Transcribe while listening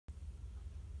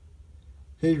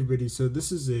Hey everybody, so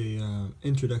this is a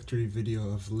introductory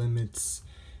video of limits,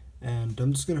 and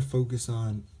I'm just going to focus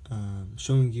on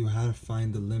showing you how to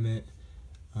find the limit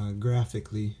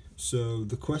graphically. So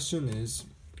the question is,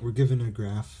 we're given a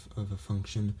graph of a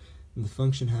function, and the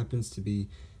function happens to be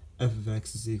f of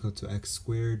x is equal to x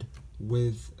squared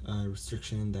with a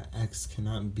restriction that x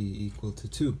cannot be equal to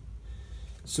 2.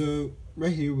 So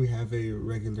right here we have a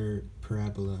regular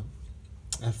parabola,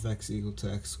 f of x equal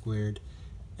to x squared.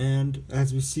 And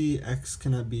as we see, x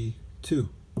cannot be 2.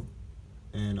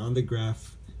 And on the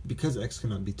graph, because x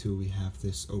cannot be 2, we have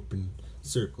this open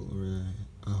circle, or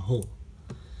a hole.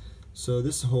 So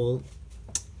this hole,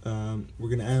 we're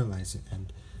going to analyze it.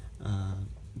 And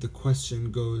the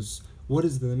question goes, what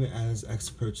is the limit as x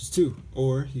approaches 2?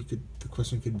 Or the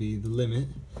question could be the limit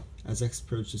as x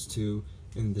approaches 2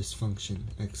 in this function,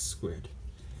 x squared.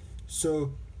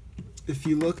 So if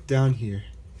you look down here,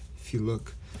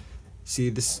 see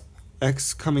this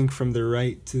x coming from the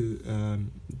right to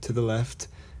the left.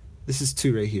 This is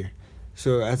 2 right here.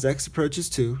 So as x approaches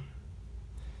 2,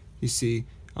 you see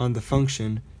on the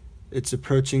function it's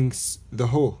approaching the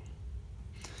hole.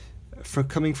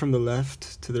 Coming from the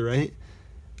left to the right,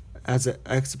 as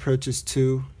x approaches 2,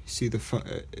 you see the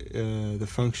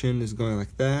function is going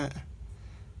like that,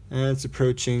 and it's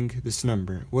approaching this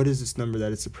number. What is this number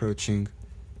that it's approaching?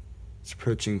 It's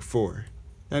approaching 4.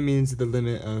 That means the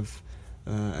limit of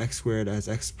x squared as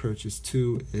x approaches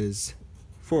 2 is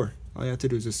 4. All you have to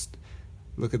do is just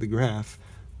look at the graph.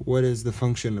 What is the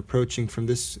function approaching from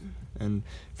this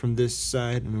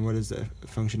side, and what is the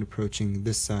function approaching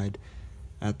this side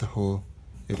at the hole?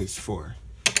 It is 4.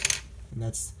 And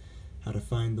that's how to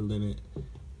find the limit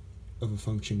of a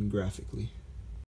function graphically.